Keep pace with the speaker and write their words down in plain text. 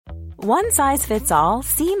One size fits all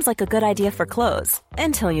seems like a good idea for clothes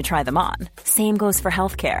until you try them on. Same goes for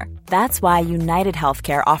healthcare. That's why United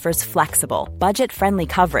Healthcare offers flexible, budget-friendly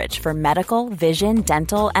coverage for medical, vision,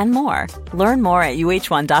 dental, and more. Learn more at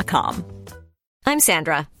uh1.com. I'm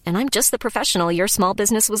Sandra, and I'm just the professional your small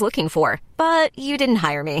business was looking for. But you didn't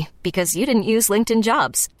hire me because you didn't use LinkedIn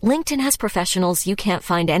Jobs. LinkedIn has professionals you can't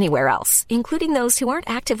find anywhere else, including those who aren't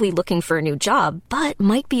actively looking for a new job, but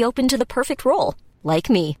might be open to the perfect role, like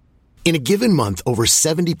me. In a given month, over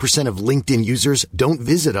 70% of LinkedIn users don't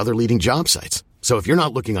visit other leading job sites. So if you're not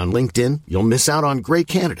looking on LinkedIn, you'll miss out on great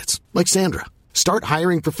candidates like Sandra. Start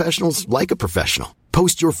hiring professionals like a professional.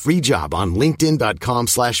 Post your free job on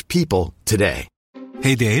linkedin.com/people today.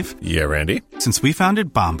 Hey, Dave. Yeah, Randy. Since we founded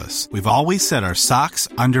Bombas, we've always said our socks,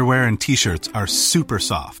 underwear, and T-shirts are super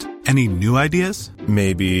soft. Any new ideas?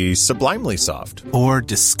 Maybe sublimely soft. Or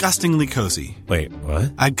disgustingly cozy. Wait,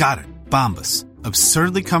 what? I got it. Bombas.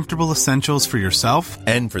 Absurdly comfortable essentials for yourself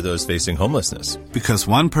and for those facing homelessness. Because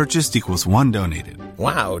one purchased equals one donated.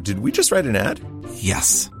 Wow, did we just write an ad?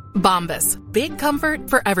 Yes. Bombas. Big comfort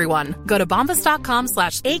for everyone. Go to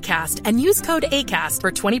bombas.com/ACAST and use code ACAST for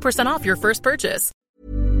 20% off your first purchase.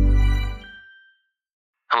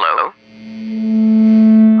 Hello?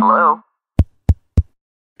 Hello?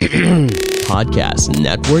 Podcast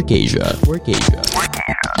Network Asia.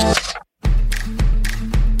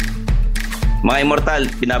 Mga Immortal,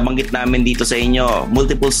 binabanggit namin dito sa inyo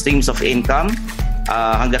multiple streams of income.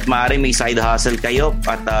 Hanggat maaari may side hustle kayo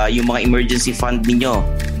at yung mga emergency fund ninyo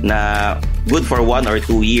na good for 1 or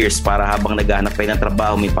 2 years para habang naghahanap kayo ng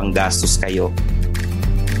trabaho may panggastos kayo.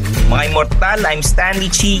 Mga Immortal, I'm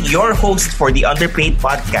Stanley Chi, your host for the Underpaid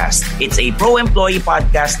Podcast. It's a pro-employee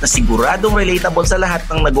podcast na siguradong relatable sa lahat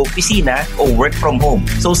ng nag-opisina o work from home.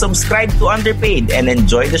 So subscribe to Underpaid and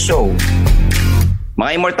enjoy the show.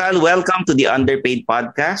 Mga Immortal, welcome to the Underpaid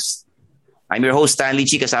Podcast. I'm your host, Stanley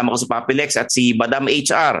Chi. Kasama ko si Papilex at si Madam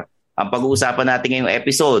HR. Ang pag-uusapan natin ngayong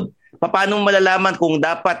episode, paano malalaman kung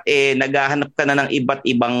dapat naghahanap ka na ng iba't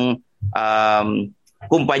ibang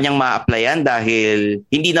kumpanyang ma-applyan dahil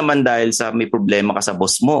hindi naman dahil sa may problema ka sa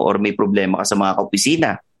boss mo or may problema ka sa mga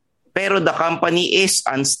kaopisina. Pero the company is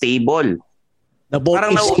unstable. The boat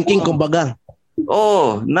is sinking, kumbaga.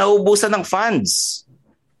 Naubusan ng funds.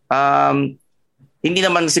 Hindi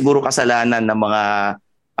naman siguro kasalanan ng mga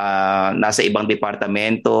nasa ibang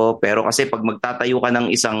departamento, pero kasi pag magtatayo ka ng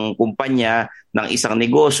isang kumpanya, ng isang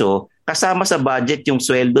negosyo, kasama sa budget yung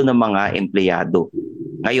sweldo ng mga empleyado.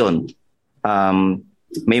 Ngayon,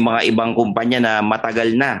 may mga ibang kumpanya na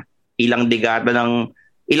matagal na, ilang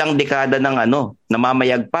dekada ng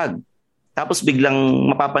namamayagpag. Tapos biglang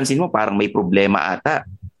mapapansin mo parang may problema ata.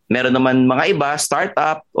 Meron naman mga iba,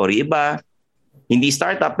 startup or iba, hindi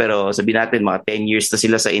startup pero sabihin natin mga 10 years na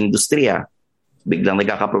sila sa industriya. Biglang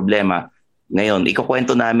nagkakaproblema. Ngayon,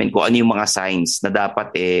 ikukwento namin kung ano yung mga signs na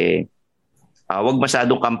dapat wag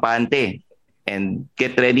masyadong kampante and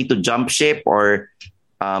get ready to jump ship or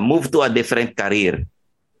move to a different career.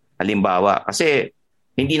 Halimbawa, kasi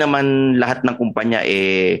hindi naman lahat ng kumpanya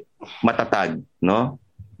matatag, no?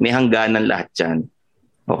 May hangganan lahat yan.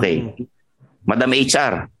 Okay. Madam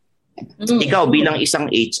HR, ikaw bilang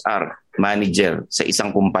isang HR manager sa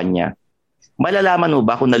isang kumpanya, malalaman mo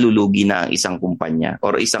ba kung nalulugi na ang isang kumpanya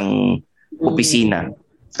or isang opisina?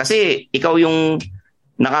 Kasi ikaw yung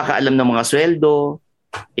nakakaalam ng mga sweldo,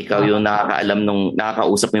 ikaw yung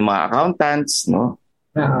nakakausap ng mga accountants, no?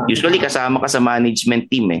 Usually kasama ka sa management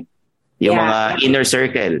team yung mga inner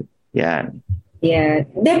circle. Yan. Yeah,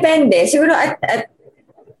 depende. Siguro at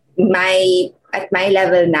my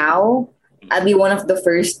level now, I'll be one of the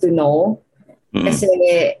first to know. Kasi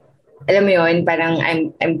alam mo yun, parang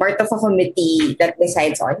I'm part of a committee that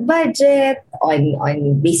decides on budget, on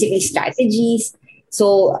basically strategies.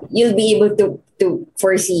 So you'll be able to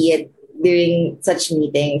foresee it during such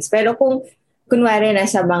meetings. Pero kung kunwari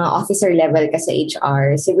nasa mga officer level ka sa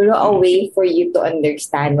HR, siguro a way for you to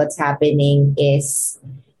understand what's happening is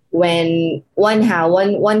when one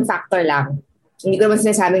factor lang. Hindi ko naman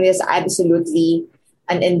sinasabing this absolutely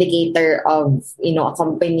an indicator of, a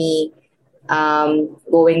company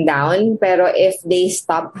going down. Pero if they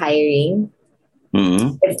stop hiring,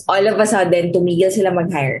 if all of a sudden tumigil sila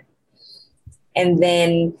mag-hire, and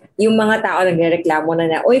then yung mga tao nagrereklamo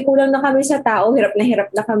na, oy, kulang na kami sa tao, hirap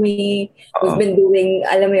na kami. We've been doing,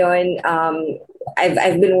 alam mo yun,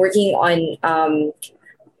 I've been working on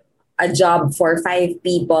a job for 5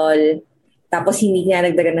 people, tapos hindi nga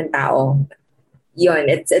nagdagan ng tao.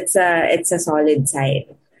 Yun, it's a solid sign.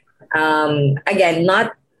 Again,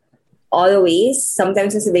 not always.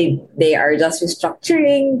 Sometimes they are just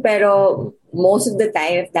restructuring, pero most of the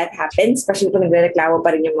time, if that happens, especially kung nagrereklamo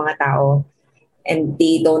pa rin yung mga tao and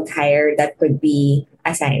they don't hire, that could be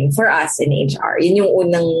a sign for us in HR. Yun yung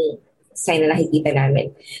unang sign na nakikita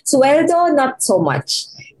namin. Sweldo, not so much.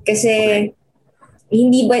 Kasi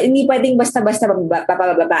hindi pwedeng basta-basta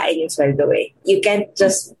papababain yung sweldo eh. You can't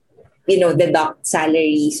just, deduct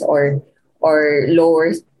salaries or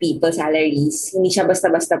lower people's salaries. Hindi siya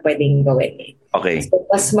basta-basta pwedeng gawin eh. Okay. So,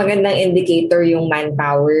 mas magandang indicator yung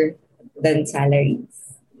manpower than salaries.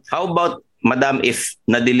 How about, Madam, if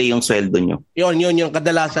na-delay yung sweldo nyo? Yun yung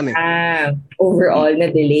kadalasan eh. Overall,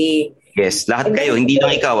 na-delay. Yes, lahat kayo. Hindi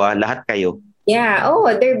lang ikaw, lahat kayo. Yeah,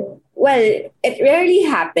 it rarely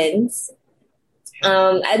happens.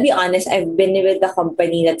 I'll be honest, I've been with a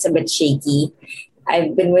company that's a bit shaky.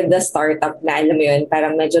 I've been with the startup na, alam mo yun,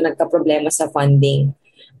 parang medyo nagka-problema sa funding.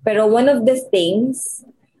 Pero one of the things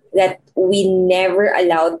that we never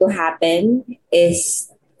allowed to happen is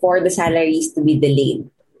for the salaries to be delayed.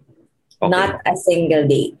 Okay. Not a single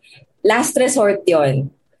day. Last resort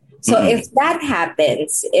yun. So if that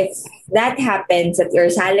happens that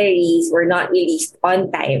your salaries were not released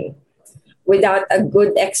on time without a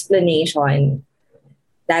good explanation,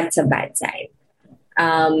 that's a bad sign.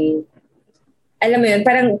 Alam mo yun,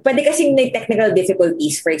 parang pwede kasing may technical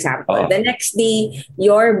difficulties, for example. The next day,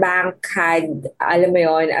 your bank had, alam mo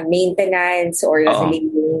yun, a maintenance or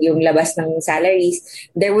yung labas ng salaries.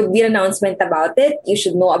 There would be an announcement about it. You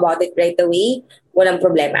should know about it right away. Walang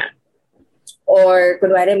problema. Or,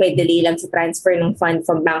 kunwari, may delay lang sa transfer ng fund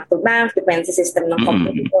from bank to bank, depende sa system ng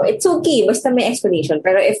company. So, it's okay, basta may explanation.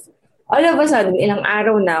 Pero if all of a sudden, ilang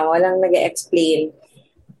araw na, walang nag-explain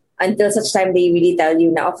until such time they really tell you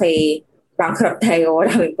na, okay, bankrupt tayo,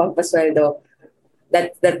 maraming pampasweldo.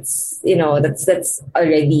 That's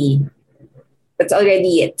already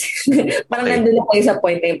it. Parang nandun na kayo sa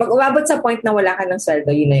point na yun. Pag umabot sa point na wala ka ng sweldo,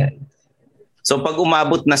 yun na yun. So pag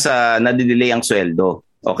umabot na sa nadidelay ang sweldo,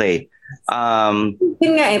 okay.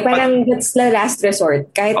 Yun nga parang that's the last resort.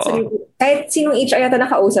 Kahit sinong HR yata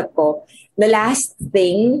nakausap ko, the last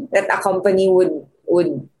thing that a company would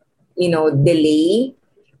delay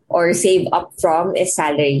or save up from is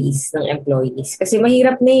salaries ng employees. Kasi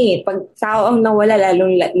mahirap na eh. Pag tao ang nawala,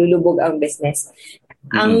 lalong lulubog ang business.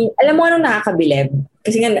 Alam mo anong nakakabilib?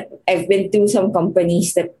 Kasi nga, I've been to some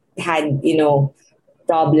companies that had,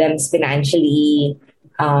 problems financially.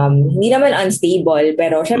 Hindi naman unstable,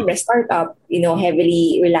 pero syempre startup,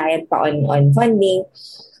 heavily reliant pa on funding.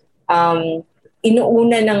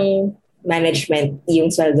 Inuuna ng management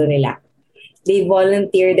yung sweldo nila. They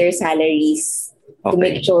volunteer their salaries to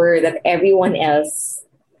make sure that everyone else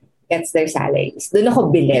gets their salaries. Doon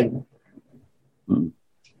ako bilib.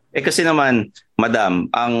 Kasi naman, Madam,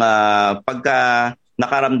 ang pagka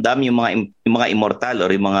nakaramdam yung mga immortal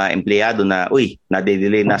or yung mga empleyado na,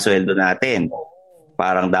 nade-delay na sweldo natin.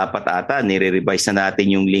 Parang dapat ata, nire-revise na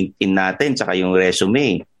natin yung LinkedIn natin tsaka yung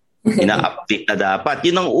resume. Ina-update na dapat.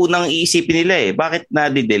 Yun ang unang iisipin nila eh. Bakit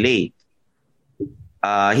nade-delay?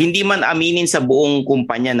 Hindi man aminin sa buong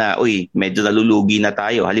kumpanya na, medyo nalulugi na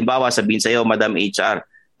tayo. Halimbawa, sabihin sa'yo, Madam HR,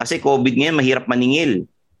 kasi COVID ngayon, mahirap maningil.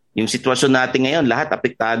 Yung sitwasyon natin ngayon, lahat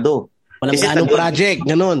apektado. Walang project,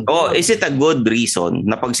 ganun. Is it a good reason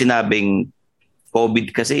na pag sinabing COVID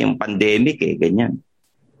kasi, yung pandemic ganyan?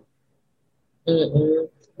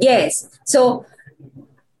 Yes. So,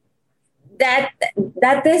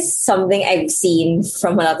 that is something I've seen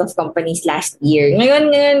from a lot of companies last year. Ngayon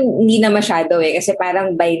hindi na masyado kasi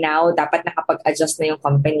parang by now dapat nakapag-adjust na yung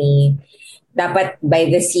company. Dapat by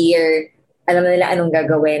this year alam na nila anong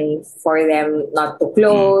gagawin for them not to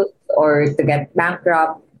close or to get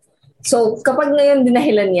bankrupt. So kapag ngayon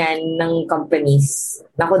dinahilan yan ng companies,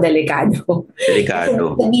 delikado.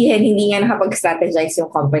 Delikado. Sabihin, hindi nga nakapag-strategize yung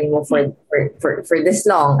company mo for this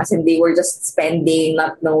long. As in, they were just spending,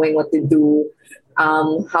 not knowing what to do,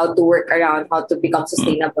 how to work around, how to become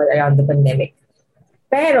sustainable around the pandemic.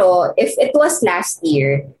 Pero, if it was last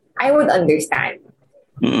year, I would understand.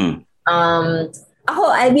 Ako,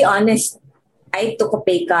 I'll be honest, I took a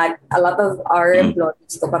pay cut. A lot of our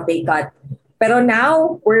employees took a pay cut. Pero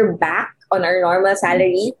now, we're back on our normal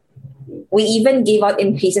salary. We even gave out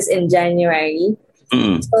increases in January.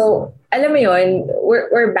 So, alam mo yun,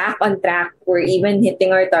 we're back on track. We're even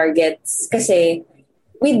hitting our targets kasi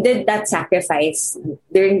we did that sacrifice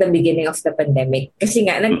during the beginning of the pandemic. Kasi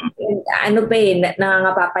nga,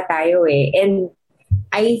 nangangapa pa tayo And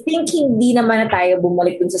I think hindi naman na tayo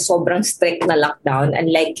bumalik dun sa sobrang strict na lockdown.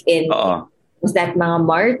 Unlike was that mga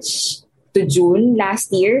March to June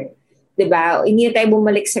last year? Diba? Hindi na tayo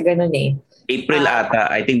bumalik sa ganun April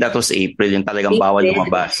ata. I think that was April yung talagang bawal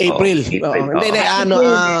lumabas. April.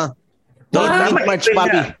 Mid-March,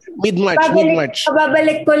 Papi. Mid-March.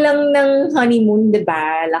 Babalik ko lang ng honeymoon, di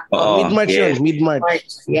ba? Mid-March yun. Mid-March.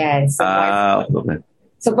 Yes. Okay.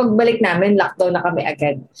 So pagbalik namin, lockdown na kami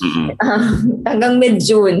agad. Hanggang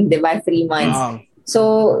mid-June, di ba? 3 months. So,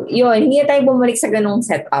 yun. Hindi tayo bumalik sa ganong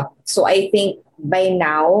setup. So I think by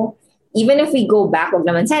now, even if we go back,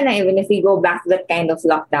 even if we go back to that kind of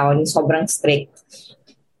lockdown, sobrang strict,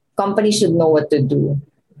 company should know what to do.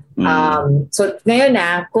 So ngayon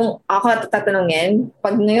kung ako tatanungin,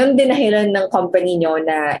 pag ngayon dinahilan ng company nyo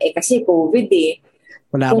na kasi COVID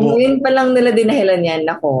kung ngayon pa lang nila dinahilan yan,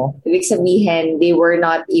 ibig sabihin they were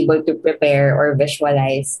not able to prepare or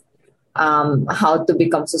visualize how to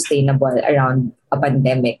become sustainable around a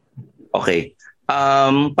pandemic. Okay.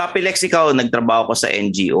 Papi Lex, ikaw nagtrabaho ko sa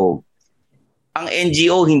NGO. Ang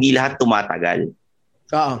NGO hindi lahat tumatagal.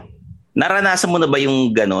 Naranasan mo na ba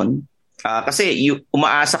yung ganon? Kasi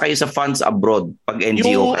umaasa kayo sa funds abroad pag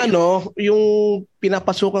NGO kayo. Yung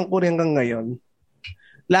pinapasukan ko rin hanggang ngayon,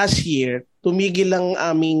 last year, tumigil lang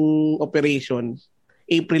aming operation,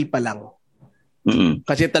 April pa lang.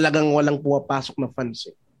 Kasi talagang walang pumapasok na funds.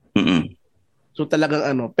 So talagang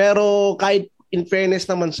pero kahit in fairness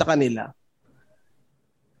naman sa kanila,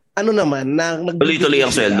 tuloy-tuloy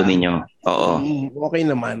ang sweldo ninyo. Oo. Okay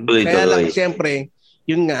naman. Tuloy-tuloy. Kaya lang, siyempre,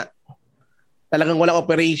 yun nga, talagang walang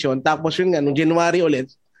operation. Tapos yun nga, noong January ulit,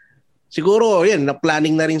 siguro,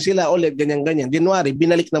 na-planning na rin sila ulit, ganyan-ganyan. January,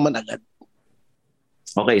 binalik naman agad.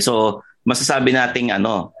 Okay, so, masasabi nating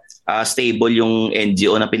stable yung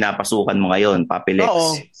NGO na pinapasukan mo ngayon, Papi Lex.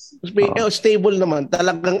 Oo. Stable naman.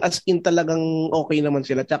 Talagang as in, talagang okay naman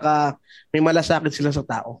sila. Tsaka, may malasakit sila sa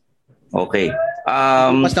tao. Okay.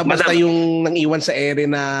 Basta yung nang-iwan sa ere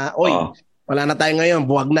na, wala na tayo ngayon,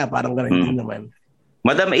 buwag na, parang ganun naman.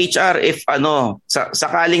 Madam HR, if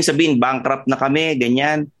sakaling sabihin bankrupt na kami,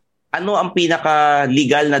 ganyan, ano ang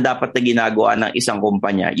pinaka-legal na dapat na ginagawa ng isang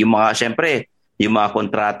kumpanya? Yung mga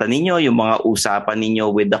kontrata ninyo, yung mga usapan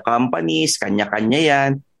ninyo with the companies, kanya-kanya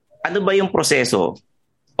yan. Ano ba yung proseso?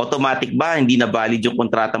 Automatic ba? Hindi na valid yung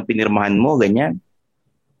kontratang pinirmahan mo, ganyan?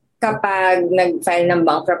 Kapag nag-file ng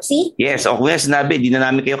bankruptcy? Yes, o kung sinabi, di na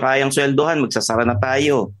namin kayo kayang sweldohan, magsasara na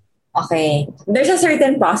tayo. Okay. There's a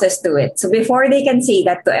certain process to it. So before they can say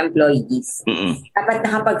that to employees, dapat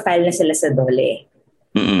nakapag-file na sila sa DOLE.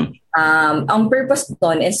 Ang purpose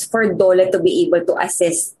doon is for DOLE to be able to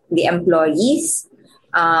assist the employees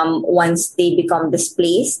once they become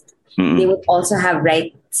displaced. They would also have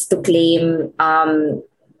rights to claim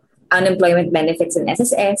unemployment benefits and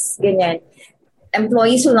SSS, ganyan.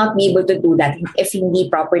 Employees will not be able to do that if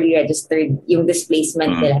hindi properly registered yung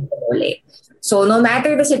displacement nila sa DOLE. So no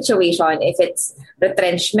matter the situation, if it's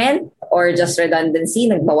retrenchment or just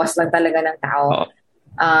redundancy, nagbawas lang talaga ng tao,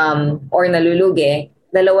 or nalulugi,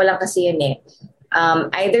 dalawa lang kasi yun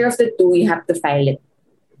either of the two, you have to file it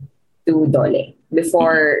to DOLE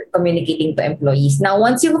before communicating to employees. Now,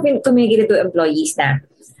 once you communicate to employees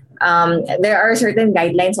there are certain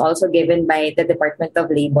guidelines also given by the Department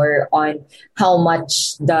of Labor on how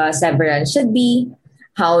much the severance should be,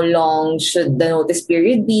 how long should the notice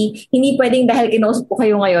period be. Hindi pwedeng dahil kinausap ko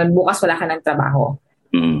kayo ngayon, bukas wala ka ng trabaho.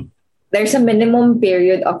 There's a minimum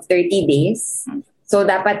period of 30 days. So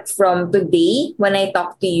dapat from today, when I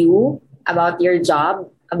talk to you about your job,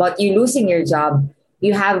 about you losing your job,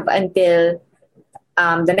 you have until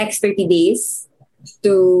the next 30 days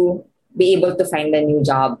to be able to find a new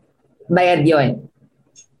job. Bayad yun.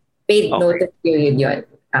 Paid notice period yun.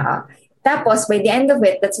 Tapos, by the end of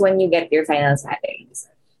it, that's when you get your final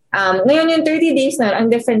salaries. Ngayon, yung 30 days na,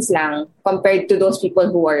 ang difference lang compared to those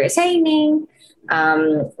people who are resigning,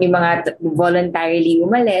 yung mga voluntarily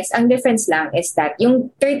umalis, ang difference lang is that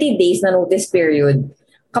yung 30 days na notice period,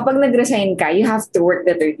 kapag nag-resign ka, you have to work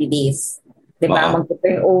the 30 days. Diba?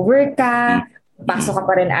 Mag-turn over ka, pasok ka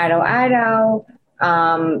pa rin araw-araw,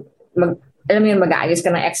 mag-aayos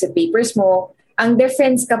ka ng exit papers mo. Ang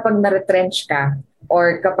difference kapag na-retrench ka,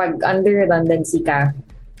 or kapag under redundancy ka,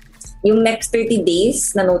 yung next 30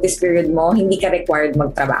 days na notice period mo, hindi ka required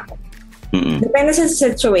magtrabaho. Depende sa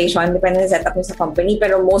situation, depende sa setup mo sa company,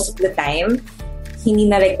 pero most of the time, hindi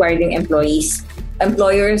na required yung employees.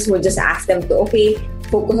 Employers will just ask them to,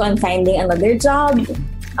 focus on finding another job.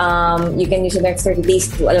 You can use the next 30 days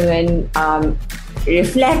to,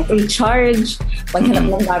 reflect, recharge, maghanap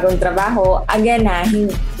ng bagong trabaho. Again,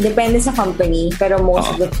 depende sa company, pero most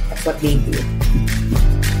of the time, that's what they do.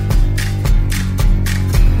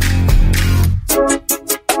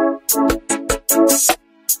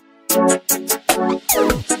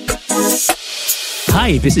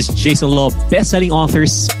 Hi, this is Jason Law, best-selling author,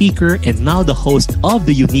 speaker, and now the host of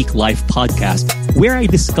the Unique Life podcast, where I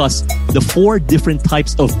discuss the 4 different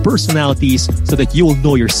types of personalities so that you will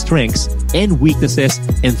know your strengths and weaknesses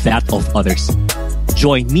and that of others.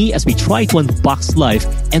 Join me as we try to unbox life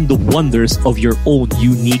and the wonders of your own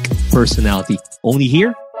unique personality. Only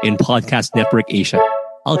here in Podcast Network Asia.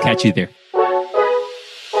 I'll catch you there.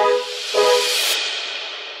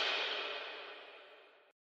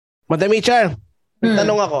 Madam HR,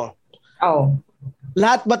 tanong ako. Oh.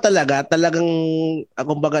 Lahat ba talagang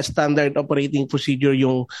kumbaga standard operating procedure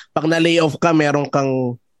yung pag na-layoff ka, meron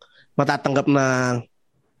kang matatanggap na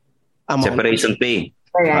amount? Separation pay.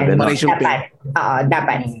 Separation pay.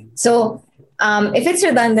 Dapat. So, if it's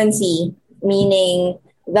redundancy, meaning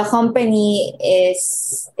the company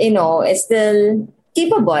is still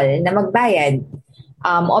capable na magbayad,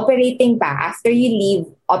 operating pa, after you leave,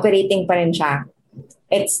 operating pa rin siya.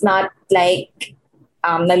 It's not like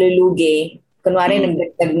nalulugi. Kunwari,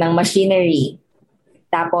 nagdagdag ng machinery.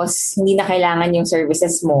 Tapos, hindi na kailangan yung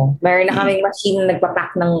services mo. Meron na kaming machine na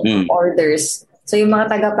nagpa-pack ng orders. So, yung mga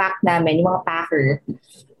taga-pack namin, yung mga packer.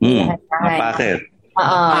 Packer.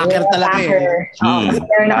 Packer talaga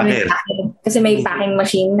Meron na kami packing. Kasi may packing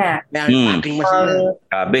machine na. Packing machine na.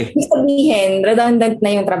 Sabi. Ibig sabihin, redundant na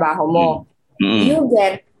yung trabaho mo. You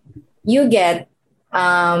get,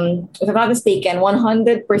 if I'm not mistaken,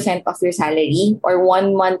 100% of your salary or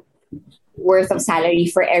 1 month worth of salary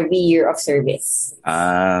for every year of service.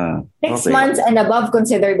 6 months and above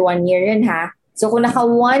considered 1 year yun ha. So kung naka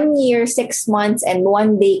 1 year, 6 months and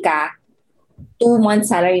 1 day ka, 2 months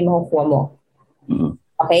salary makukuha mo.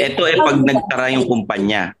 Okay? Ito pag nagsara yung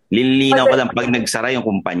kumpanya. Lilinaw ko lang pag nagsara yung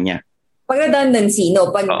kumpanya. Pag redundancy, no?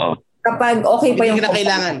 Kapag okay pa yung Pag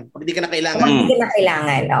hindi ka na kailangan. Pag hindi ka na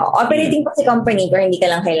kailangan. Operating pa si company pero hindi ka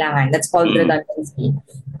lang kailangan. That's called redundancy.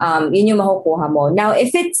 Yun yung makukuha mo. Now,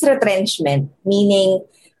 if it's retrenchment, meaning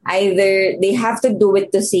either they have to do it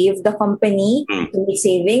to save the company, to make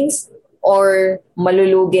savings, or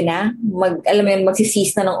malulugi na,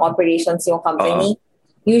 magsiseize na ng operations yung company,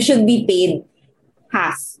 you should be paid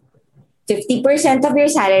half. 50% of your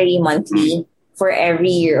salary monthly for every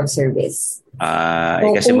year of service.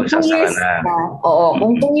 Kasi magsasaka na.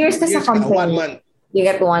 Kung 2 years ka sa company, you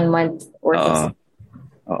get 1 month worth of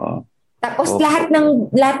salary. Tapos lahat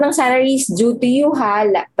ng salaries due to you ha,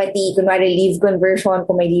 pati kunwari leave conversion,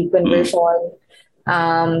 kung may leave conversion,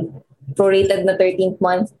 prorated na 13th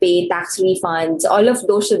month pay, tax refunds, all of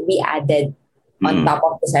those should be added on top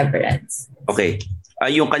of the severance. Okay.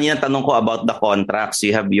 Yung kanina tanong ko about the contracts,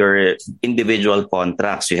 you have your individual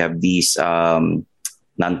contracts, you have these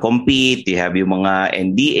non-compete, you have yung mga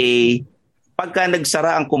NDA. Pagka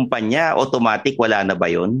nagsara ang kumpanya, automatic wala na ba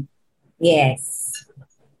yun? Yes.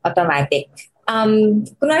 Automatic.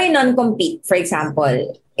 Kunwari non-compete, for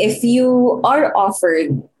example, if you are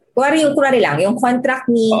offered, kunwari lang, yung contract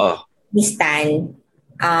ni Stan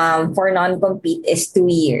for non-compete is 2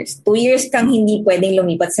 years. 2 years kang hindi pwedeng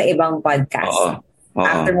lumipat sa ibang podcast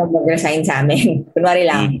after mo mag-resign sa amin. Kunwari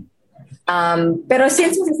lang. Pero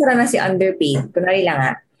since masasara na si underpaid, kunwari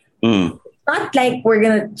lang it's not like we're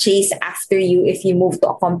gonna chase after you if you move to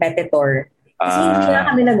a competitor. Kasi hindi na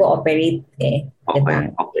kami nag-ooperate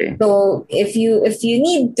diba? Okay. So, if you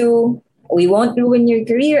need to, we won't ruin your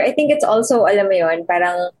career. I think it's also, alam mo yun,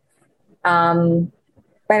 parang,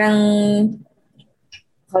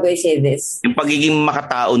 how do I say this? Yung pagiging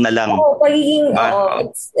makatao na lang.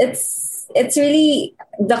 It's really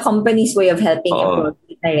the company's way of helping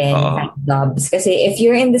employees na rin find jobs. Kasi if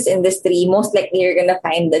you're in this industry, most likely you're gonna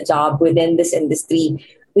find a job within this industry.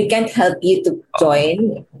 We can't help you to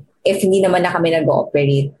join if hindi naman na kami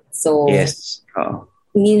nag-ooperate. So, yes.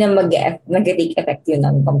 Hindi na nag-take effect yun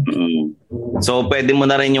ng company. So, pwede mo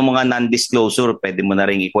na rin yung mga non-disclosure, pwede mo na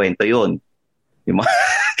rin ikwento yun. Yung mga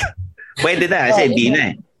pwede na, kasi hindi na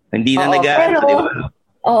eh. Hindi na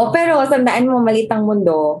pero tandaan mo, maliit ang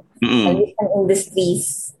mundo, maliit ang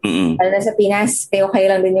industries. Lalo na sa Pinas, kayo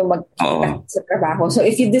lang din yung mag-kita sa trabaho. So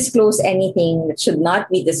if you disclose anything that should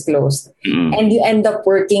not be disclosed, and you end up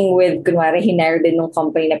working with, kunwari, hinire din ng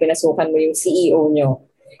company na pinasukan mo yung CEO nyo,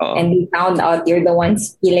 and you found out you're the one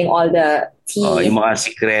spilling all the tea. Yung mga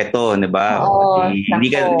sikreto, di ba? Hindi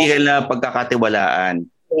ka na pagkakatiwalaan.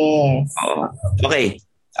 Yes. Okay.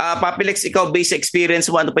 Papilex, ikaw, based experience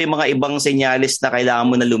mo, ano pa yung mga ibang senyales na kailangan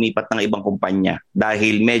mo na lumipat ng ibang kumpanya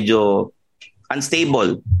dahil medyo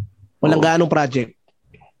unstable? Walang gaanong project.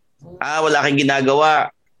 Wala kang ginagawa.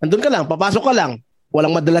 Andun ka lang, papasok ka lang.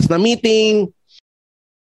 Walang madalas na meeting.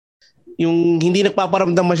 Yung hindi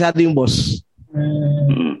nagpaparamdam masyado yung boss.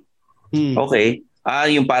 Okay.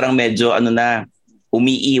 Yung parang medyo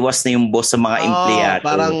umiiwas na yung boss sa mga empleyado.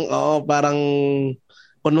 Parang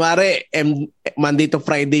kunwari, Monday to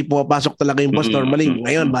Friday pumapasok talaga yung boss normally.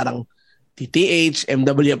 Ngayon, parang TTH,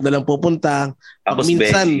 MWF na lang pupunta. Tapos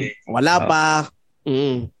Minsan, wala pa.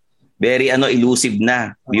 Very elusive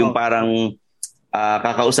na. Yung parang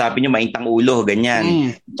kakausapin nyo, maintang ulo,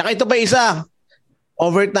 ganyan. Tsaka ito pa isa,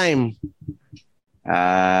 overtime.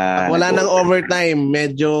 Wala nang overtime,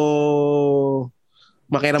 medyo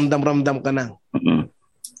makiramdam-ramdam ka na.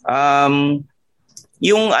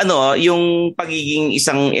 Yung pagiging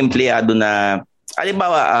isang empleyado na,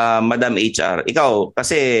 halimbawa, Madam HR, ikaw,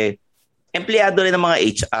 kasi empleyado rin ng mga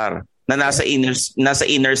HR na nasa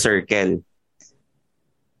inner circle.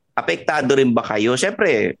 Apektado rin ba kayo?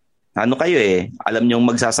 Siyempre, kayo alam nyo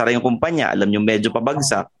magsasara yung kumpanya, alam nyo medyo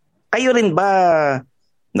pabagsak. Kayo rin ba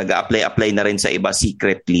nag-a-apply na rin sa iba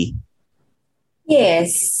secretly?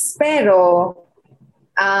 Yes, pero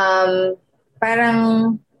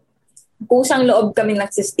parang kusang loob kami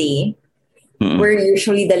nagsistay. We're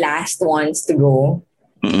usually the last ones to go.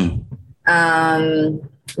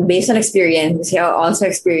 Based on experience, kasi I also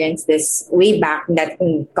experienced this way back in that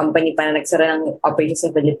company pa na nagsara ng operations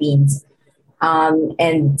sa Philippines.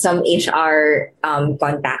 And some HR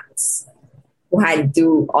contacts who had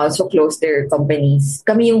to also close their companies.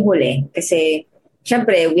 Kami yung huli. Kasi,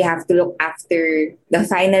 syempre, we have to look after the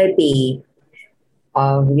final pay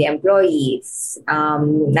of the employees.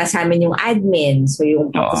 Nasa amin yung admin. So,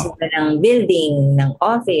 yung pagkasunan ng building, ng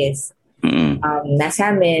office.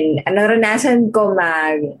 Nasa amin. Naranasan ko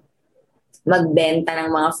magbenta ng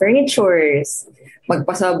mga furnitures,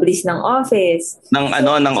 magpasablis ng office.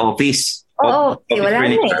 Ng office? Oo, wala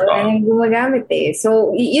na wala nang gumagamit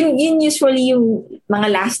So, yun usually yung mga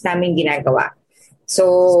last namin ginagawa.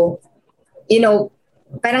 So,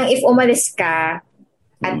 parang if umalis ka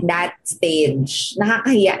at that stage,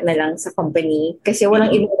 nakakahiya na lang sa company kasi walang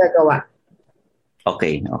ibang gagawa.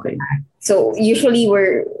 Okay. So, usually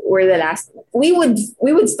we're the last. We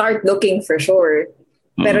would start looking for sure,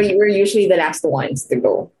 pero we're usually the last ones to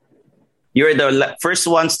go. You're the first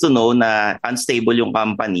ones to know na unstable yung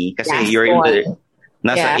company kasi last you're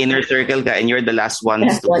nasa inner circle ka and you're the last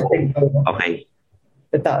ones to go. Okay.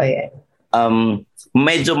 Totoo yan.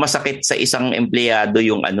 Medyo masakit sa isang empleyado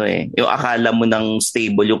yung yung akala mo ng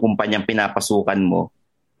stable yung kumpanyang pinapasukan mo.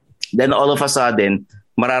 Then all of a sudden,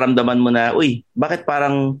 mararamdaman mo na, bakit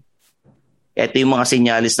parang eto yung mga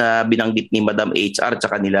sinyalis na binanggit ni Madam HR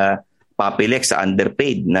tsaka nila Papilex sa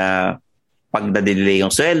underpaid na pag na-delay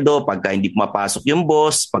yung sweldo, pagka hindi pumapasok yung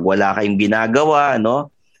boss, pag wala kayong ginagawa,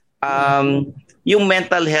 yung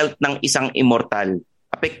mental health ng isang immortal,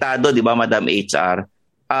 apektado, di ba, Madam HR?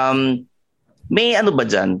 May ba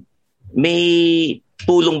dyan? May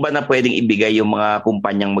tulong ba na pwedeng ibigay yung mga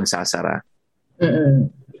kumpanyang magsasara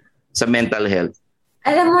sa mental health?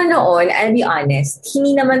 Alam mo noon, I'll be honest,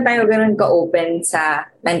 hindi naman tayo ganun ka-open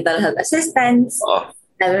sa mental health assistance.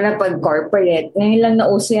 Lalo na pag corporate. Ngayon lang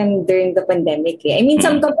nauso yan during the pandemic. I mean,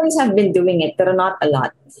 some companies have been doing it, pero not a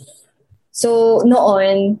lot. So,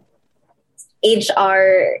 noon, HR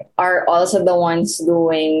are also the ones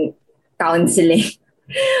doing counseling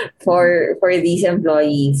for these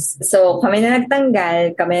employees. So, kami na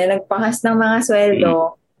nagtanggal, kami na nagpakas ng mga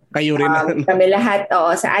sweldo. Kayo rin. Kami lahat,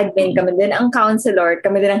 sa admin, kami din ang counselor,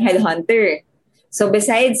 kami din ang headhunter. So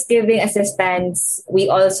besides giving assistance,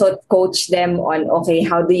 we also coach them on,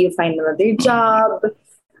 how do you find another job?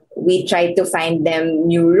 We try to find them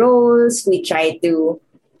new roles. We try to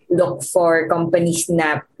look for companies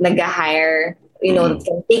na nag-hire,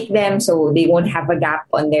 can take them so they won't have a gap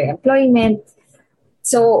on their employment.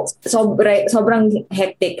 So, sobrang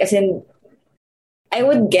hectic. As in, I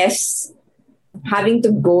would guess, having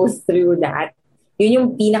to go through that, yun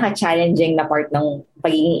yung pinaka-challenging na part ng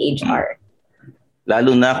pagiging HR.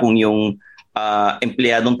 Lalo na kung yung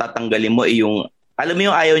empleyadong tatanggalin mo yung, alam mo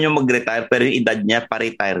yung ayaw nyo mag-retire pero yung edad niya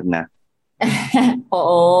pa-retire na.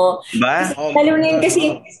 Oo. Diba? Lalo na yun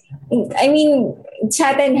kasi, I mean,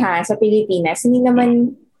 sa atin sa Pilipinas, hindi na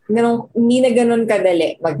ganun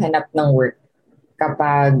kadali maghanap ng work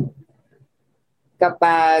kapag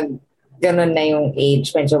ganun na yung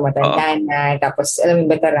age, medyo matanda na, tapos alam mo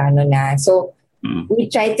yung veterano na. So, we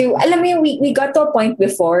try to, we got to a point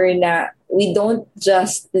before na we don't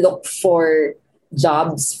just look for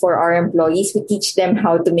jobs for our employees. We teach them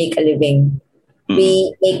how to make a living.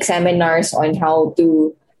 We make seminars on how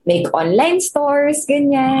to make online stores,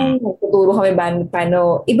 ganyan. Nagtuturo kami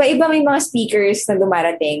paano. Iba-iba may mga speakers na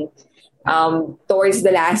dumarating towards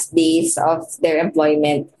the last days of their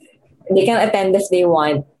employment. They can attend if they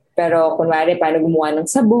want. Pero kunwari, paano gumawa ng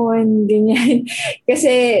sabon, ganyan.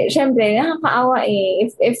 Kasi, syempre, nakakaawa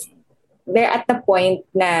If they're at the point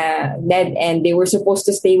na dead end, they were supposed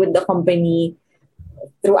to stay with the company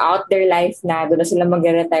throughout their life na doon na sila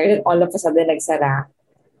mag-retire, then all of a sudden nagsara.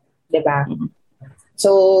 Diba?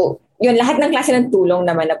 So, yun, lahat ng klase ng tulong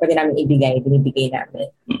naman na pwede namin binibigay namin.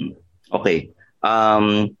 Okay.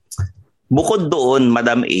 Bukod doon,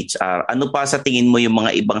 Madam HR, ano pa sa tingin mo yung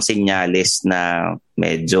mga ibang senyales na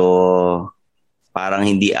medyo parang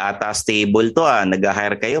hindi ata stable to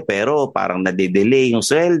nag-hire kayo pero parang nade-delay yung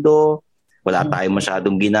sweldo, wala tayong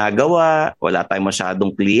masyadong ginagawa, wala tayong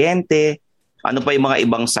masyadong kliyente. Ano pa yung mga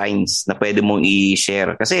ibang signs na pwede mong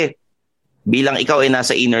i-share? Kasi bilang ikaw ay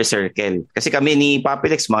nasa inner circle. Kasi kami ni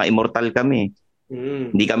Papilex, mga immortal kami.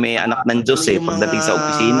 Hindi kami anak ng Diyos pagdating sa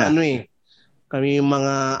opisina. Kami yung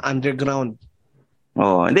mga underground.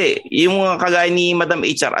 Hindi. Yung mga kagaya ni Madam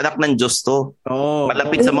HR, anak ng Diyos to.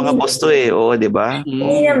 Malapit sa mga boss to di ba?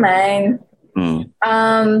 Hindi naman.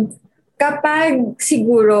 Kapag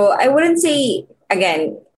siguro, I wouldn't say,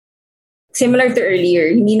 again, similar to earlier,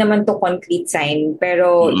 hindi naman to concrete sign,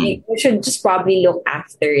 pero you should just probably look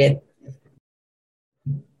after it.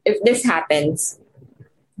 If this happens,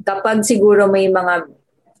 kapag siguro may mga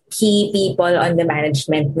key people on the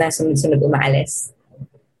management na sunod-sunod umaalis.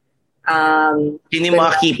 Sino yung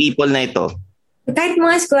mga key people na ito? Kahit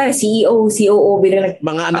mga CEO, COO, bilang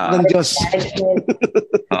mga anak ng Diyos.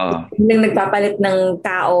 Bilang nagpapalit ng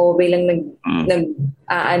tao, bilang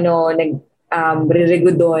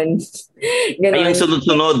re-rego doon. Ay, yung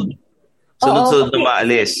sunod-sunod. Sunod-sunod na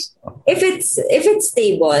maalis. If it's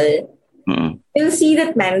stable, you'll see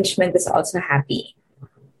that management is also happy.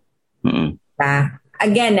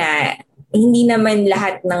 Again, hindi naman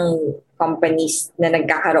lahat ng companies na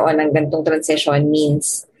nagkakaroon ng gantong transition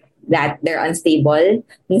means that they're unstable.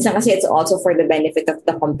 Minsan kasi it's also for the benefit of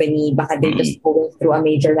the company. Baka they're just going through a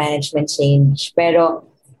major management change. Pero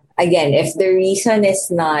again, if the reason is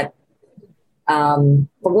not pag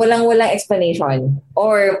walang explanation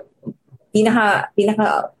or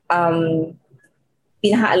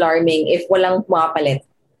pinaka-alarming if walang pumapalit.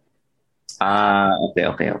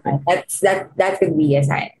 Okay. That could be a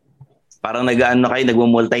sign. Parang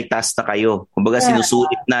nagmo-multitask na kayo. Kumbaga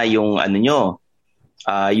sinusulit na yung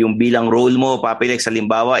yung bilang role mo, Papilex,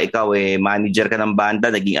 halimbawa, ikaw manager ka ng banda,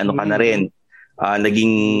 naging ka na rin.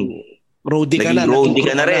 Naging roadie ka na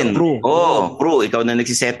rin. Crew. Ikaw na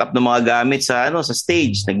nagsiset up ng mga gamit sa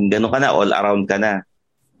stage. Naging gano'n ka na, all around ka na.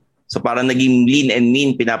 So parang naging lean and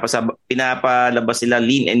mean, pinapalabas sila,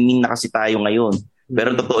 lean and mean na kasi tayo ngayon.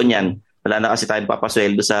 Pero totoo niyan, wala na kasi tayong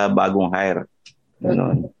papasweldo sa bagong hire.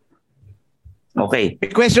 Ganun. Okay.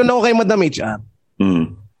 Question ako kay Madam HR.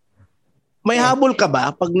 May habol ka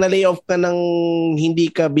ba pag na-layoff ka ng hindi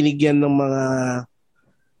ka binigyan ng mga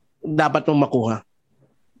dapat mong makuha?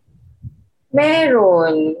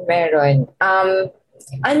 Meron.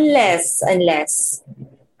 Unless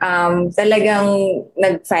talagang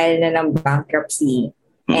nag-file na ng bankruptcy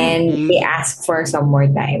and they ask for some more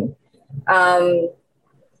time.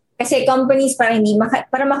 Kasi companies para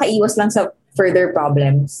makaiwas lang sa further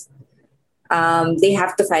problems, they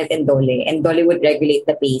have to file in DOLE, and DOLE would regulate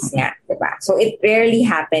the pays nga, diba? So it rarely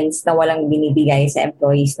happens na walang binibigay sa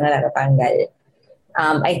employees na natatanggal.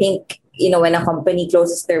 I think, when a company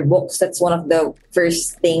closes their books, that's one of the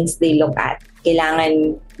first things they look at.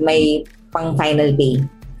 Kailangan may pang final pay.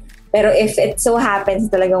 Pero if it so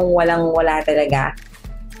happens talagang wala talaga,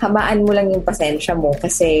 habaan mo lang yung pasensya mo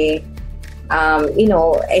kasi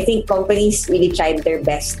I think companies really tried their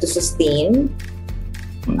best to sustain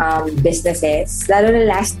businesses. Lalo na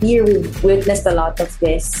last year, we witnessed a lot of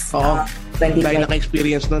this. Dahil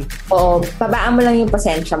naka-experience nun. Pabaan mo lang yung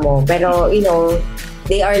pasensya mo. Pero,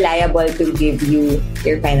 they are liable to give you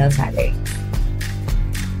your final salary.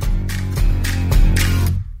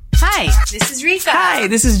 Hi, this is Rika. Hi,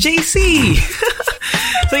 this is JC.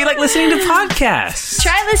 So you like listening to podcasts?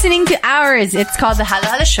 Try listening to ours. It's called The Halo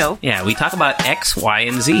Halo Show. Yeah, we talk about X, Y,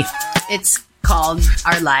 and Z. It's called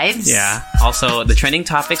Our Lives. Yeah. Also, the trending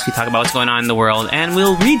topics, we talk about what's going on in the world, and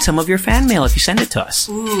we'll read some of your fan mail if you send it to us.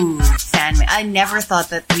 Ooh, fan mail. I never thought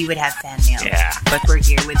that we would have fan mail. Yeah. But we're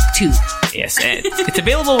here with 2. Yes. And it's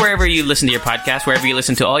available wherever you listen to your podcast, wherever you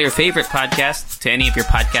listen to all your favorite podcasts, to any of your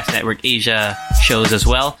Podcast Network Asia shows as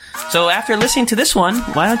well. So after listening to this one,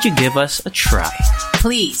 why don't you give us a try?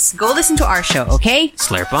 Please, go listen to our show, okay?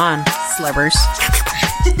 Slurp on. Slurpers.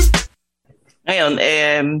 Ngayon,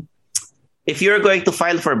 if you're going to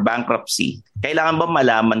file for bankruptcy, kailangan ba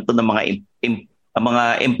malaman to ng mga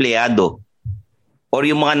empleyado or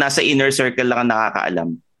yung mga nasa inner circle lang ang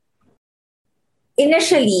nakakaalam?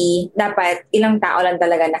 Initially, dapat ilang tao lang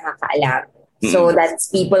talaga nakakaalam. So that's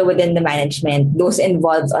people within the management, those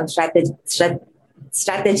involved on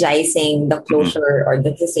strategizing the closure or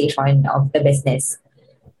the cessation of the business.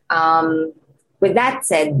 With that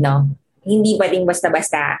said, hindi pwedeng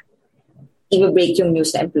basta-basta i-break yung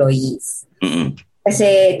news sa employees. Mm-mm.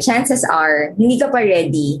 Kasi chances are, hindi ka pa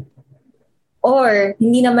ready or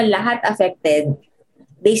hindi naman lahat affected,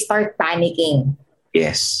 they start panicking.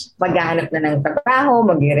 Yes. Maghahanap na ng trabaho,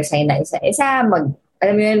 mag-resign na isa-isa,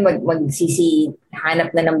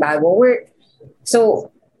 magsisihanap na ng bagong work.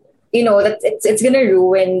 So, it's gonna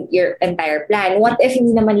ruin your entire plan. What if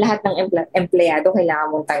hindi naman lahat ng empleyado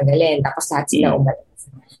kailangan mong tanggalin, tapos lahat sila umalis?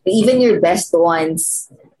 Even your best ones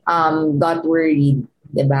got worried,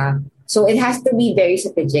 diba? So, it has to be very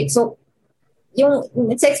strategic. So,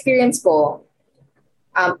 sa experience ko,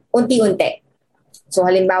 unti-unti. So,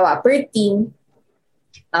 halimbawa, per team,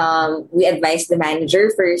 we advise the manager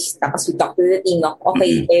first, tapos we talk to the team,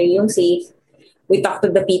 okay, yung safe. We talk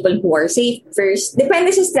to the people who are safe first.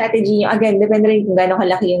 Depende sa strategy nyo. Again, depende rin kung gano'ng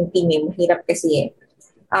kalaki yung team. Mahirap kasi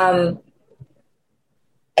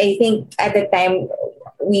I think at the time,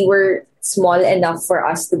 we were small enough for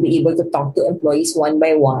us to be able to talk to employees one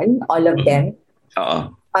by one, all of them.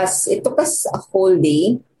 As it took us a whole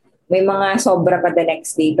day. May mga sobra pa the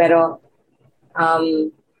next day. Pero,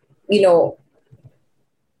 we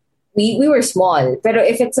were small. Pero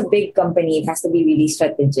if it's a big company, it has to be really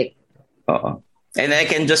strategic. And I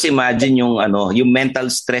can just imagine yung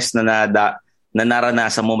mental stress na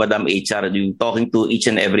naranasan mo, Madam HR, yung talking to each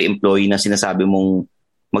and every employee na sinasabi mong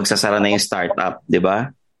magsasara na yung startup, di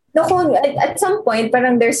ba? No, at some point,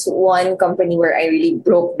 parang there's one company where I really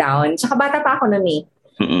broke down. Tsaka bata pa ako nun eh.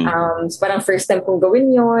 So parang first time kong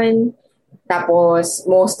gawin yun. Tapos,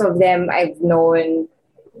 most of them I've known,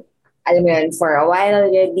 alam mo yun, for a while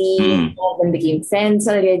already. Some of them became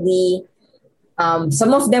friends already.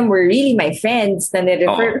 Some of them were really my friends na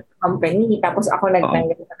nirefer to company. Tapos ako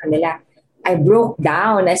nagtanggal sa kanila. I broke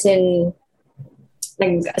down. As in,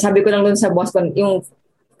 sabi ko lang dun sa boss ko, yung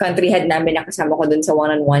country head namin nakasama ko dun sa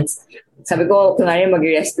one-on-ones. Sabi ko, kunwari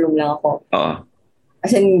mag-restroom lang ako.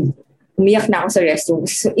 As in, umiyak na ako sa restroom.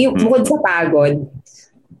 Bukod sa pagod,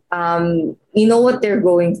 you know what they're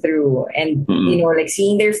going through. And, like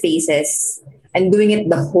seeing their faces and doing it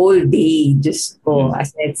the whole day, just go.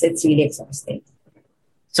 As in, it's really exhausting.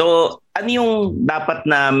 So, ano yung dapat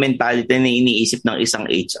na mentality na iniisip ng isang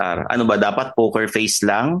HR? Ano ba? Dapat poker face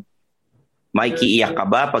lang? Makikiiyak ka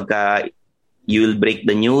ba pagka you'll break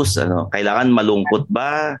the news? Kailangan malungkot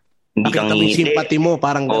ba? Hindi kang ngingiti? Sympathy mo,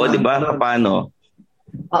 parang di ba? Paano?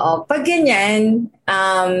 Oo. Pag ganyan,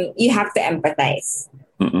 you have to empathize.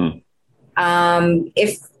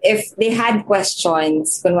 If they had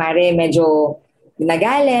questions, kunwari medyo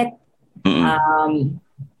nagalit,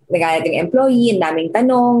 nagalit yung employee, ang daming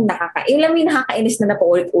tanong, yung nakakainis na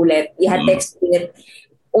paulit-ulit, you had to explain it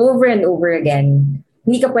over and over again.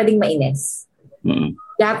 Hindi ka pwedeng mainis. You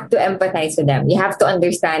have to empathize with them. You have to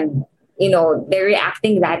understand, they're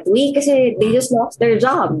reacting that way kasi they just lost their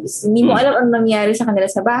jobs. Hindi mo alam ang nangyari sa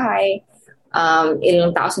kanila sa bahay.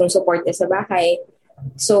 Ilang tao ng support na sa bahay.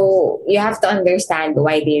 So, you have to understand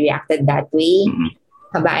why they reacted that way.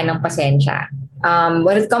 Habaan ng pasensya.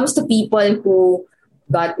 When it comes to people who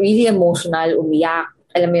got really emotional, umiyak,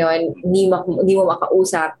 alam mo yun, hindi mo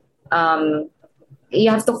makausap,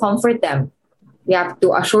 you have to comfort them. You have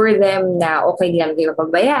to assure them na okay, hindi namin kayo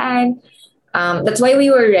pabayaan. That's why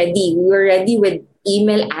we were ready. We were ready with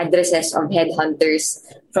email addresses of headhunters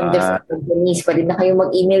from different companies. Pwede na kayo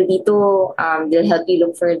mag-email dito. They'll help you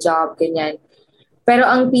look for a job, ganyan. Pero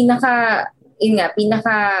ang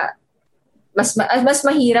mas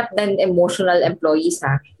mahirap than emotional employees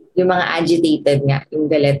yung mga agitated nga,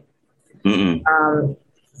 yung galit.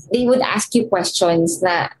 They would ask you questions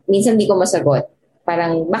na minsan di ko masagot.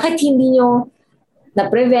 Parang, bakit hindi nyo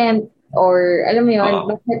na-prevent? Or, alam mo yun,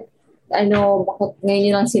 bakit ngayon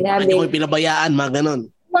nyo lang sinabi? Bakit ko pinabayaan, mga ganon?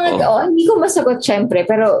 Hindi ko masagot syempre,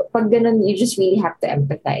 pero pag ganon, you just really have to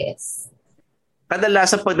empathize.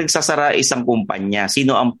 Kadalasan pag nagsasara isang kumpanya,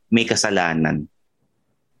 sino ang may kasalanan?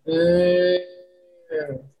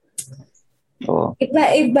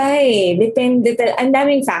 Iba eh. Depende. Ang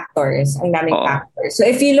daming factors. Factors. So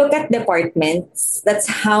if you look at departments,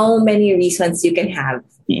 that's how many reasons you can have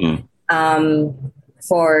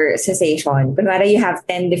for cessation. Kunwari you have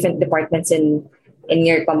 10 different departments in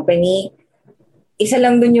your company. Isa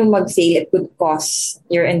lang dun yung mag-fail. It could cause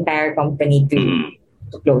your entire company to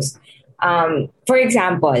close. For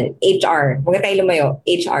example, HR. Huwag tayo lumayo.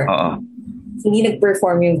 HR. Hindi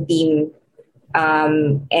nag-perform yung team.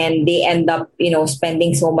 And they end up,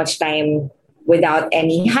 spending so much time without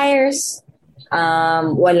any hires.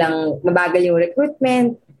 Mabagal yung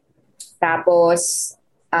recruitment. Tapos,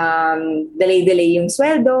 delay yung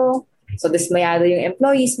sweldo. So, dismayado yung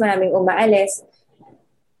employees, maraming umaalis.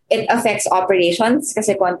 It affects operations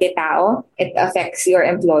kasi konti tao. It affects your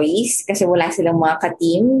employees kasi wala silang mga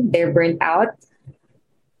ka-team. They're burnt out.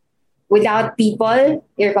 Without people,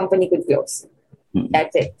 your company could close.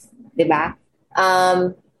 That's it. Diba?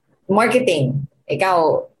 Marketing. Ikaw,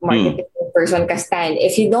 marketing person ka, Stan.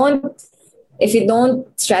 If you don't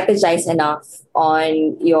strategize enough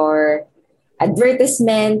on your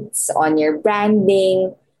advertisements, on your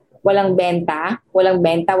branding, walang benta,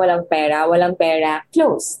 walang pera,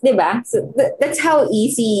 close, 'di ba? So that's how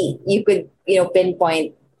easy you could,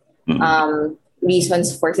 pinpoint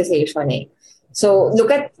reasons for cessation. So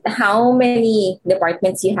look at how many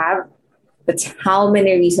departments you have. That's how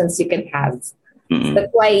many reasons you can have.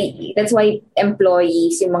 That's why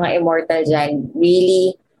employees, yung mga immortal dyan,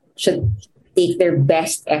 really should take their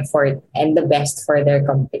best effort and the best for their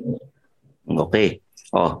company. Okay.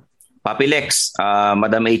 Papi Lex,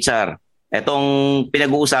 Madam HR, etong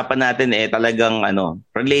pinag-uusapan natin talagang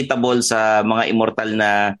relatable sa mga immortal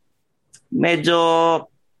na medyo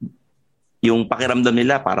yung pakiramdam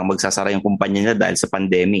nila parang magsasara yung kumpanya nila dahil sa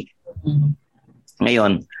pandemic.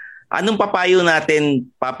 Ngayon, anong papayo natin,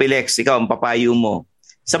 Papi Lex, ikaw ang papayo mo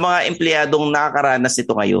sa mga empleyadong nakakaranas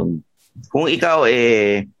nito ngayon? Kung ikaw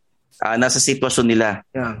nasa sitwasyon nila,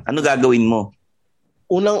 ano gagawin mo?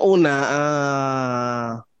 Unang-una,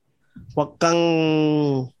 wag kang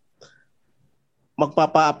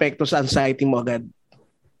magpapa-apekto sa anxiety mo agad.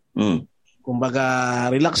 Kumbaga,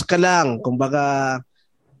 relax ka lang. Kumbaga,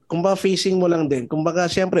 facing mo lang din.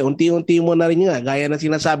 Kumbaga, siyempre, unti-unti mo na rin nga. Gaya na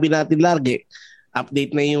sinasabi natin lagi,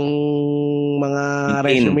 update na yung mga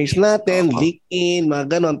resumes natin, LinkedIn,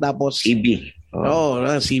 mga ganon. Tapos, CV.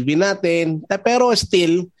 CV natin. Pero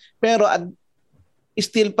still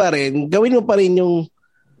pa rin, gawin mo pa rin yung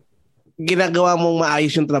ginagawa mong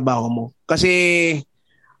maayos yung trabaho mo. Kasi,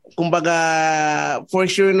 kumbaga, for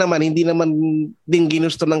sure naman, hindi naman din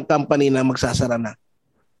ginusto ng company na magsasara na.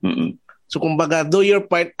 So, kumbaga, do your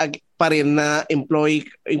part pa rin na employee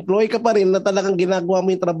ka pa rin na talagang ginagawa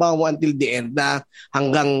mo yung trabaho mo until the end na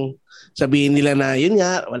hanggang sabihin nila na, yun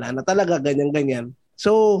nga, wala na talaga, ganyan-ganyan.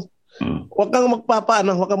 So, huwag kang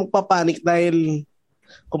magpapanik dahil,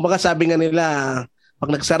 kumbaga, sabi nga nila,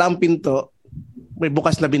 pag nagsara ang pinto, may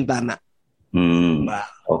bukas na bintana.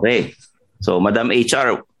 Okay. So, Madam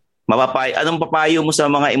HR, anong papayo mo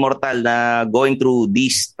sa mga immortal na going through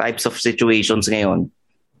these types of situations ngayon?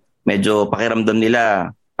 Medyo pakiramdam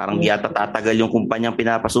nila, parang yata tatagal yung kumpanyang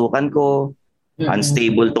pinapasukan ko.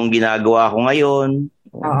 Unstable tong ginagawa ko ngayon.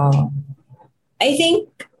 I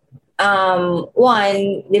think,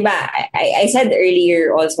 one, di ba, I said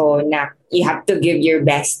earlier also na you have to give your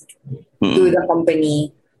best to the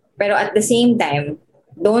company. Pero at the same time,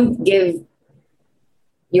 don't give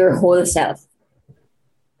your whole self.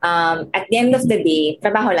 At the end of the day,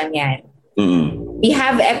 trabaho lang yan. We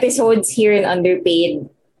have episodes here in Underpaid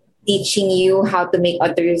teaching you how to make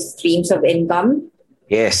other streams of income.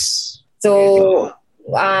 Yes. So,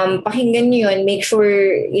 pakinggan nyo yun. Make sure,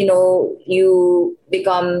 you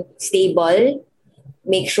become stable.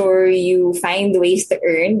 Make sure you find ways to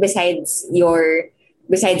earn besides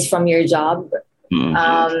from your job.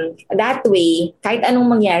 That way, kahit anong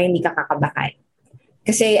mangyari, hindi ka kakabahan.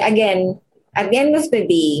 Kasi again, at the end of the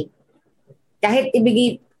day, kahit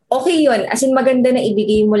okay yun, as in maganda na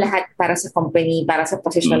ibigay mo lahat para sa company, para sa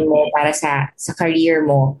position mo, para sa career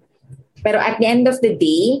mo. Pero at the end of the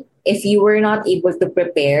day, if you were not able to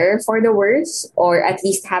prepare for the worst or at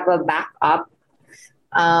least have a backup,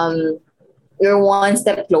 you're one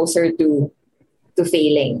step closer to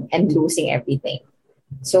failing and losing everything.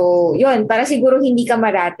 So, yun, para siguro hindi ka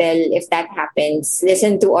maratel if that happens,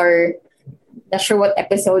 listen to our, not sure what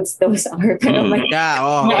episodes those are, pero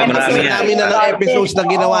marami na episodes na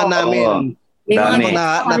ginawa namin. May mga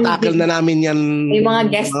natakil na namin yan. May mga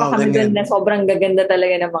guest pa kami doon na sobrang gaganda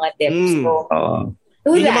talaga ng mga tips. So,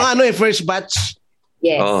 yung mga first batch.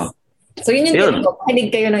 Yes. So, yun yung tip ko.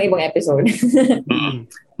 Pakinig kayo ng ibang episode.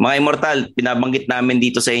 Mga immortal, pinabanggit namin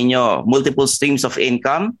dito sa inyo, multiple streams of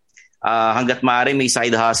income. Hanggat maaari may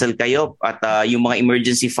side hustle kayo at yung mga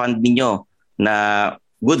emergency fund ninyo na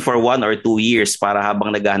good for 1 or 2 years para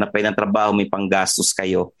habang naghahanap kayo ng trabaho, may panggastos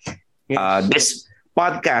kayo. This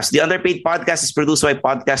podcast, the Underpaid Podcast is produced by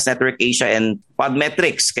Podcast Network Asia and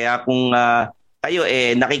Podmetrics. Kaya kung kayo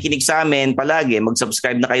nakikinig sa amin palagi,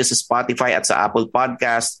 mag-subscribe na kayo sa Spotify at sa Apple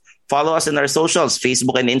Podcast. Follow us in our socials,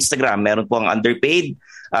 Facebook and Instagram. Meron po ang Underpaid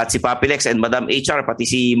at si Papi Lex and Madam HR, pati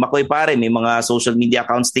si Makoy Pare, may mga social media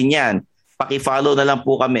accounts din yan. Paki-follow na lang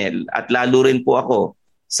po kami at lalo rin po ako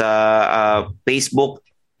sa Facebook,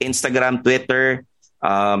 Instagram, Twitter,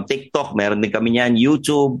 TikTok, meron din kami yan,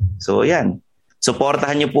 YouTube. So yan,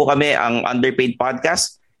 supportahan niyo po kami ang Underpaid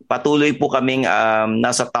Podcast patuloy po kaming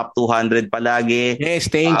nasa top 200 palagi.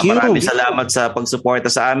 Yes, thank you. Maraming salamat sa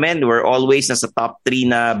pagsuporta sa amin. We're always nasa top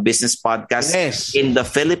 3 na business podcast in the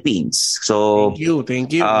Philippines. So,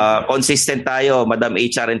 thank you. Consistent tayo, Madam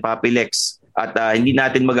HR and Papi Lex. At hindi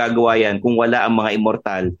natin magagawa yan kung wala ang mga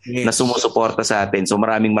immortal na sumusuporta sa atin. So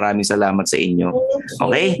maraming salamat sa inyo.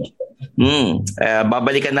 Okay?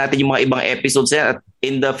 Babalikan natin yung mga ibang episodes yan. At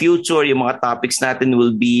in the future, yung mga topics natin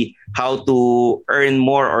will be how to earn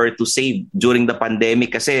more or to save during the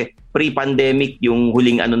pandemic. Kasi pre-pandemic yung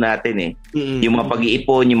huling natin Yung mga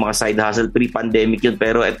pag-iipon, yung mga side hustle, pre-pandemic yun.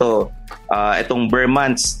 Pero itong bare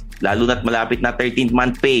months, lalo na't malapit na 13th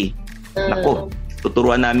month pay. Naku,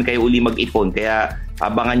 tuturuan namin kayo uli mag-ipon. Kaya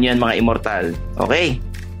abangan nyo yan mga immortal. Okay?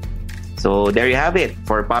 So there you have it.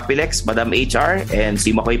 For Papi Lex, Madam HR, and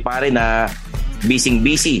si Makoy Pare na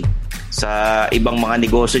busy sa ibang mga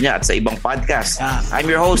negosyo niya at sa ibang podcast. I'm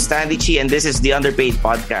your host, Stanley Chi, and this is the Underpaid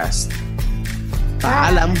Podcast.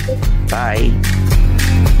 Paalam. Bye.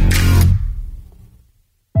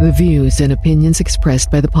 The views and opinions expressed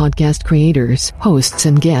by the podcast creators, hosts,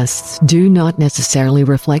 and guests do not necessarily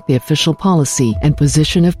reflect the official policy and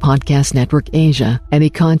position of Podcast Network Asia. Any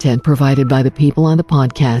content provided by the people on the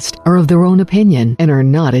podcast are of their own opinion and are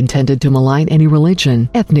not intended to malign any religion,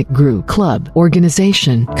 ethnic group, club,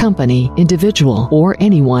 organization, company, individual, or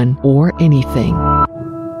anyone or anything.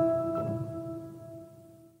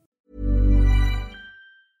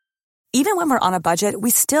 Even when we're on a budget, we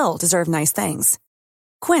still deserve nice things.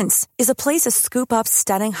 Quince is a place to scoop up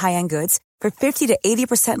stunning high-end goods for 50 to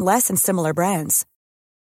 80% less than similar brands.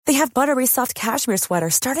 They have buttery soft cashmere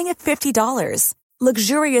sweaters starting at $50,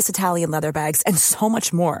 luxurious Italian leather bags, and so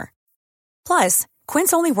much more. Plus,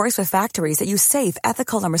 Quince only works with factories that use safe,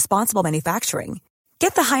 ethical, and responsible manufacturing.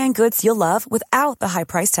 Get the high-end goods you'll love without the high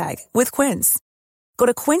price tag with Quince. Go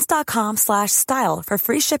to quince.com/style for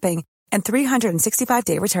free shipping and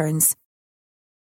 365-day returns.